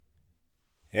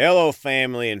Hello,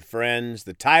 family and friends.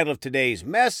 The title of today's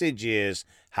message is,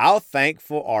 How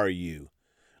Thankful Are You?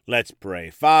 Let's pray.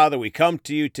 Father, we come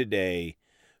to you today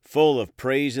full of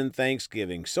praise and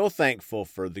thanksgiving, so thankful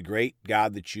for the great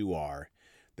God that you are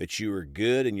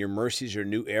good and your mercies are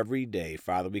new every day.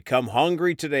 Father, we come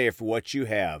hungry today for what you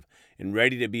have and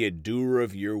ready to be a doer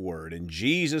of your word. In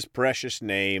Jesus' precious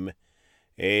name,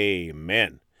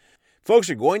 amen. Folks,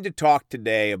 we're going to talk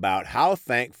today about how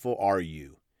thankful are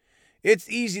you?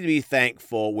 It's easy to be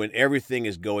thankful when everything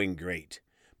is going great.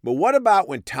 But what about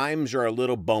when times are a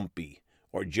little bumpy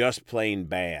or just plain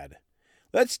bad?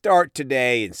 Let's start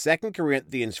today in 2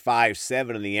 Corinthians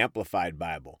 5:7 in the Amplified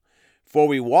Bible. For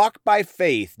we walk by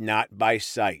faith, not by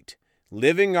sight,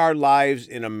 living our lives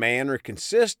in a manner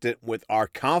consistent with our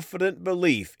confident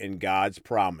belief in God's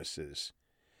promises.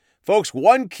 Folks,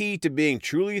 one key to being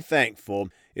truly thankful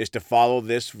is to follow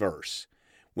this verse.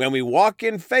 When we walk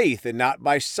in faith and not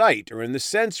by sight or in the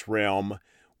sense realm,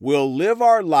 we'll live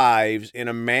our lives in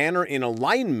a manner in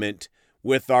alignment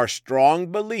with our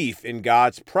strong belief in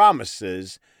God's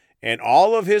promises, and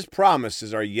all of his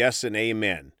promises are yes and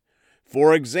amen.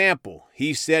 For example,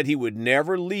 he said he would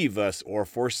never leave us or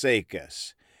forsake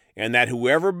us, and that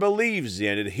whoever believes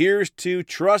in, adheres to,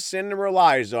 trusts in, and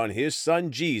relies on his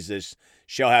Son Jesus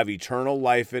shall have eternal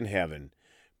life in heaven.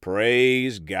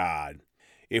 Praise God.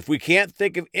 If we can't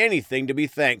think of anything to be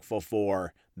thankful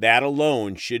for, that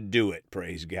alone should do it,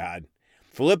 praise God.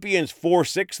 Philippians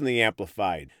 4:6 in the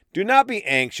Amplified. Do not be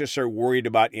anxious or worried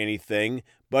about anything,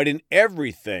 but in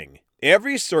everything,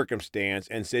 every circumstance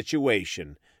and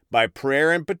situation, by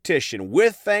prayer and petition,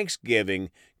 with thanksgiving,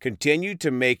 continue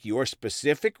to make your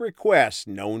specific requests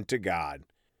known to God.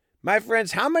 My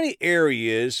friends, how many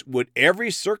areas would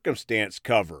every circumstance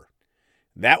cover?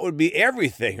 That would be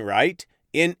everything, right?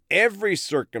 In every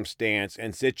circumstance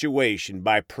and situation,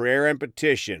 by prayer and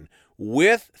petition,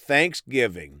 with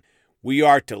thanksgiving, we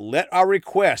are to let our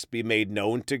requests be made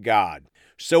known to God.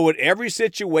 So would every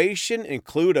situation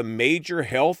include a major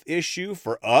health issue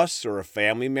for us or a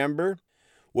family member?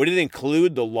 Would it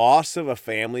include the loss of a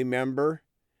family member?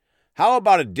 How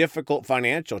about a difficult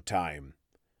financial time?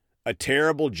 A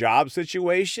terrible job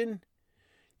situation?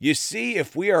 You see,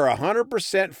 if we are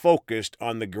 100% focused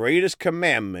on the greatest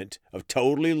commandment of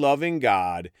totally loving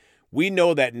God, we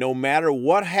know that no matter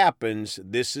what happens,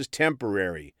 this is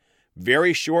temporary,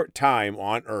 very short time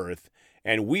on earth,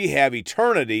 and we have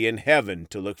eternity in heaven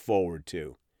to look forward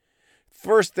to.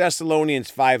 1 Thessalonians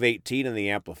 5:18 in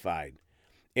the Amplified.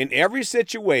 In every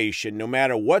situation, no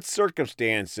matter what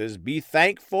circumstances, be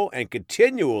thankful and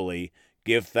continually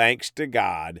give thanks to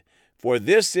God, for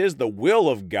this is the will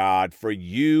of God for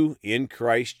you in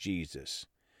Christ Jesus.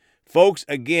 Folks,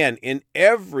 again, in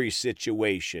every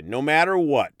situation, no matter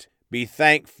what, be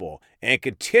thankful and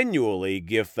continually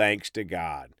give thanks to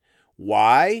God.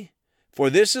 Why?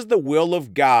 For this is the will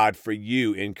of God for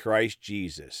you in Christ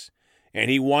Jesus,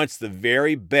 and he wants the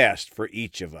very best for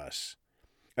each of us.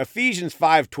 Ephesians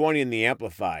 5:20 in the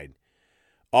Amplified.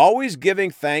 Always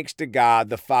giving thanks to God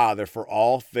the Father for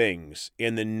all things,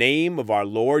 in the name of our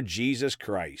Lord Jesus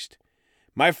Christ.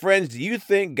 My friends, do you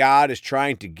think God is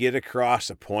trying to get across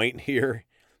a point here?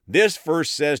 This verse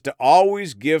says to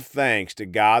always give thanks to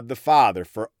God the Father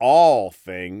for all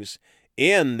things,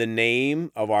 in the name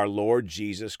of our Lord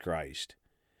Jesus Christ.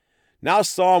 Now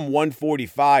Psalm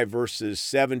 145, verses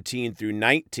 17 through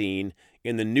 19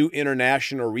 in the New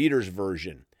International Reader's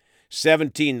Version.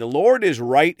 17, the Lord is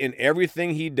right in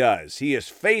everything he does. He is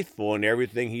faithful in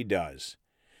everything he does.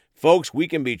 Folks, we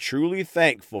can be truly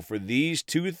thankful for these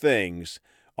two things.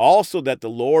 Also that the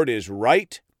Lord is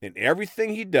right in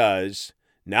everything he does,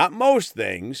 not most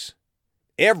things,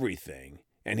 everything,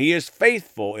 and he is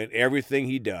faithful in everything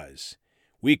he does.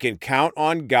 We can count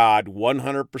on God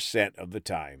 100% of the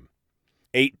time.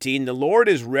 18, the Lord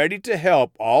is ready to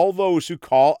help all those who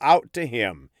call out to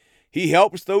him. He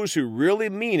helps those who really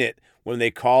mean it when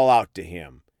they call out to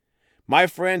him. My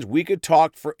friends, we could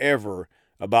talk forever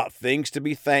about things to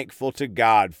be thankful to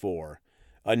God for.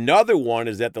 Another one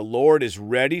is that the Lord is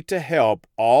ready to help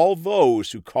all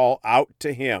those who call out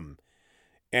to him.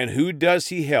 And who does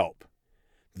he help?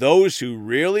 Those who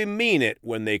really mean it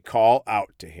when they call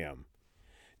out to him.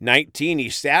 19, he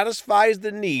satisfies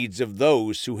the needs of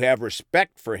those who have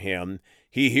respect for him.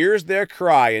 He hears their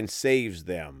cry and saves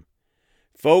them.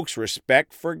 Folks,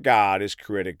 respect for God is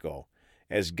critical,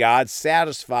 as God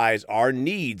satisfies our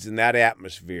needs in that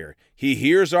atmosphere. He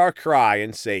hears our cry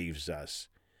and saves us.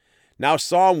 Now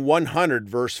Psalm 100,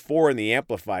 verse 4 in the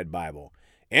Amplified Bible.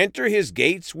 Enter his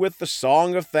gates with the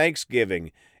song of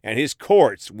thanksgiving, and his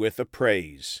courts with a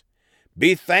praise.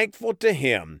 Be thankful to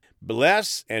him,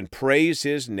 bless and praise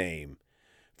his name.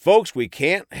 Folks, we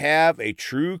can't have a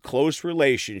true close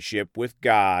relationship with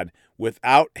God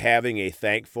without having a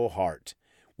thankful heart.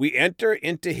 We enter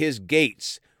into his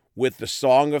gates with the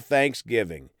song of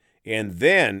thanksgiving, and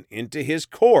then into his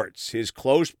courts, his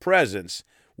close presence,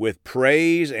 with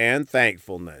praise and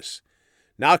thankfulness.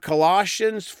 Now,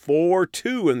 Colossians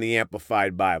 4:2 in the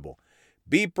Amplified Bible.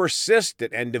 Be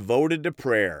persistent and devoted to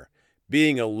prayer,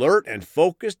 being alert and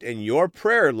focused in your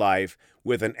prayer life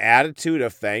with an attitude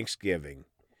of thanksgiving.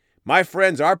 My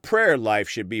friends, our prayer life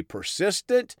should be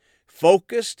persistent,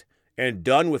 focused, and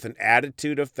done with an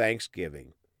attitude of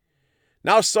thanksgiving.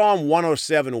 Now, Psalm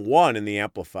 107:1 in the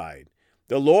Amplified.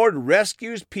 The Lord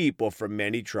rescues people from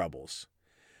many troubles.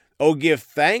 Oh, give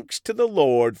thanks to the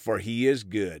Lord, for he is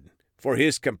good, for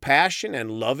his compassion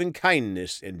and loving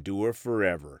kindness endure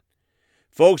forever.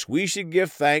 Folks, we should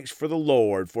give thanks for the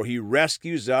Lord, for he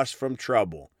rescues us from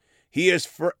trouble. He is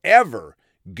forever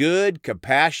good,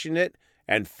 compassionate,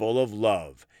 and full of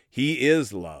love. He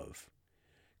is love.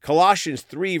 Colossians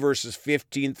 3 verses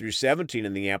 15 through 17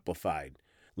 in the Amplified.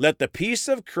 Let the peace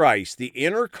of Christ, the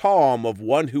inner calm of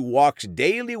one who walks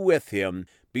daily with him,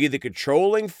 be the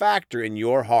controlling factor in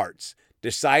your hearts,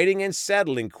 deciding and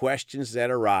settling questions that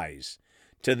arise.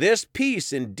 To this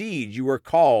peace indeed you are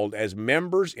called as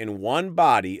members in one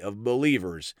body of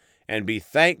believers, and be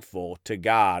thankful to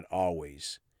God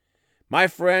always. My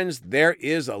friends, there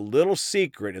is a little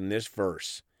secret in this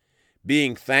verse.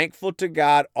 Being thankful to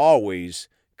God always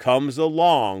comes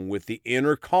along with the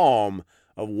inner calm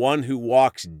of one who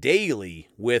walks daily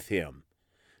with him.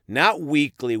 Not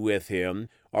weekly with him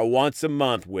or once a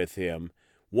month with him.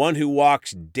 One who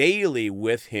walks daily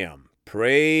with him.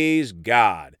 Praise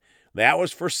God. That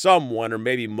was for someone or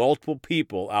maybe multiple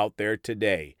people out there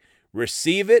today.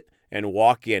 Receive it and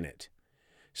walk in it.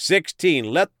 16.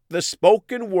 Let the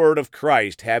spoken word of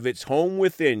Christ have its home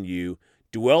within you,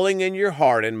 dwelling in your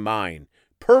heart and mind,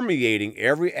 permeating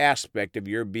every aspect of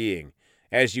your being,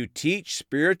 as you teach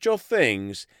spiritual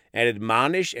things and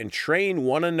admonish and train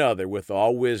one another with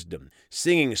all wisdom,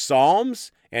 singing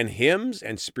psalms and hymns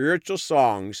and spiritual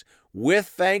songs with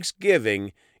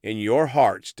thanksgiving in your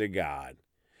hearts to God.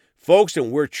 Folks,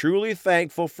 and we're truly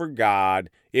thankful for God,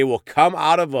 it will come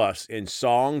out of us in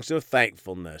songs of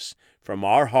thankfulness from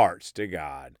our hearts to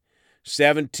God.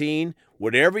 17,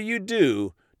 whatever you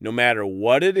do, no matter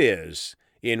what it is,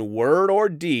 in word or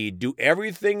deed, do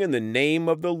everything in the name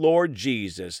of the Lord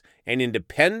Jesus and in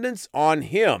dependence on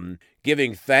him,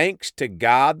 giving thanks to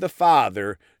God the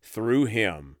Father through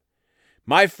him.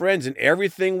 My friends, in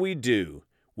everything we do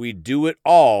it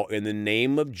all in the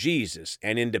name of Jesus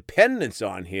and in dependence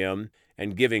on him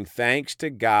and giving thanks to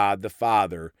God the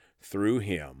Father through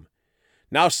him.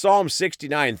 Now, Psalm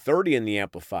 69:30 in the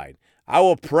Amplified. I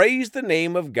will praise the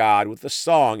name of God with a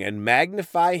song and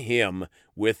magnify him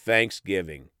with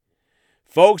thanksgiving.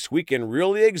 Folks, we can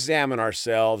really examine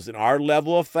ourselves and our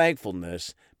level of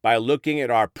thankfulness by looking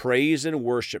at our praise and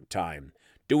worship time.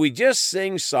 Do we just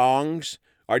sing songs,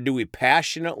 or do we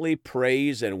passionately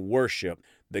praise and worship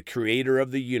the Creator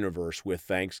of the universe with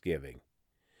thanksgiving?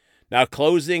 Now,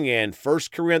 closing in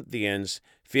 1 Corinthians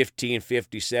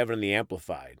 15:57 in the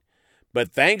Amplified.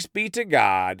 But thanks be to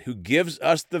God who gives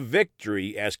us the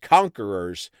victory as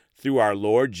conquerors through our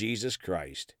Lord Jesus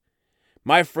Christ.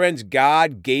 My friends,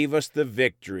 God gave us the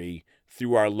victory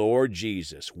through our Lord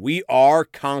Jesus. We are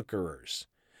conquerors.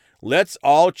 Let's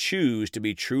all choose to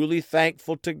be truly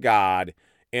thankful to God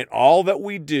in all that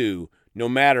we do, no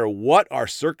matter what our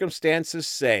circumstances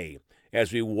say,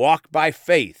 as we walk by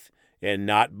faith and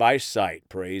not by sight.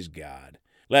 Praise God.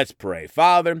 Let's pray.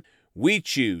 Father, we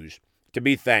choose to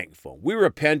be thankful. We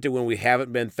repent when we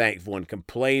haven't been thankful and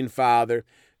complain, Father.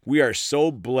 We are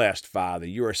so blessed, Father.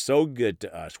 You are so good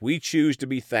to us. We choose to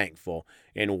be thankful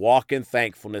and walk in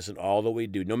thankfulness in all that we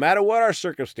do, no matter what our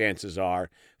circumstances are,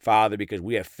 Father, because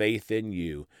we have faith in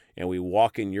you and we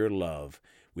walk in your love.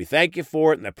 We thank you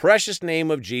for it in the precious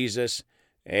name of Jesus.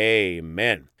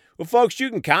 Amen. Well, folks, you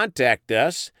can contact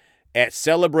us at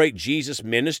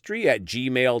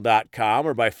celebratejesusministry@gmail.com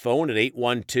or by phone at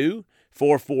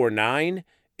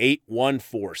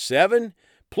 812-449-8147.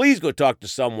 Please go talk to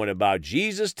someone about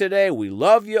Jesus today. We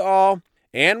love you all.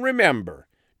 And remember,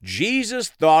 Jesus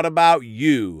thought about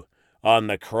you on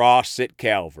the cross at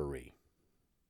Calvary.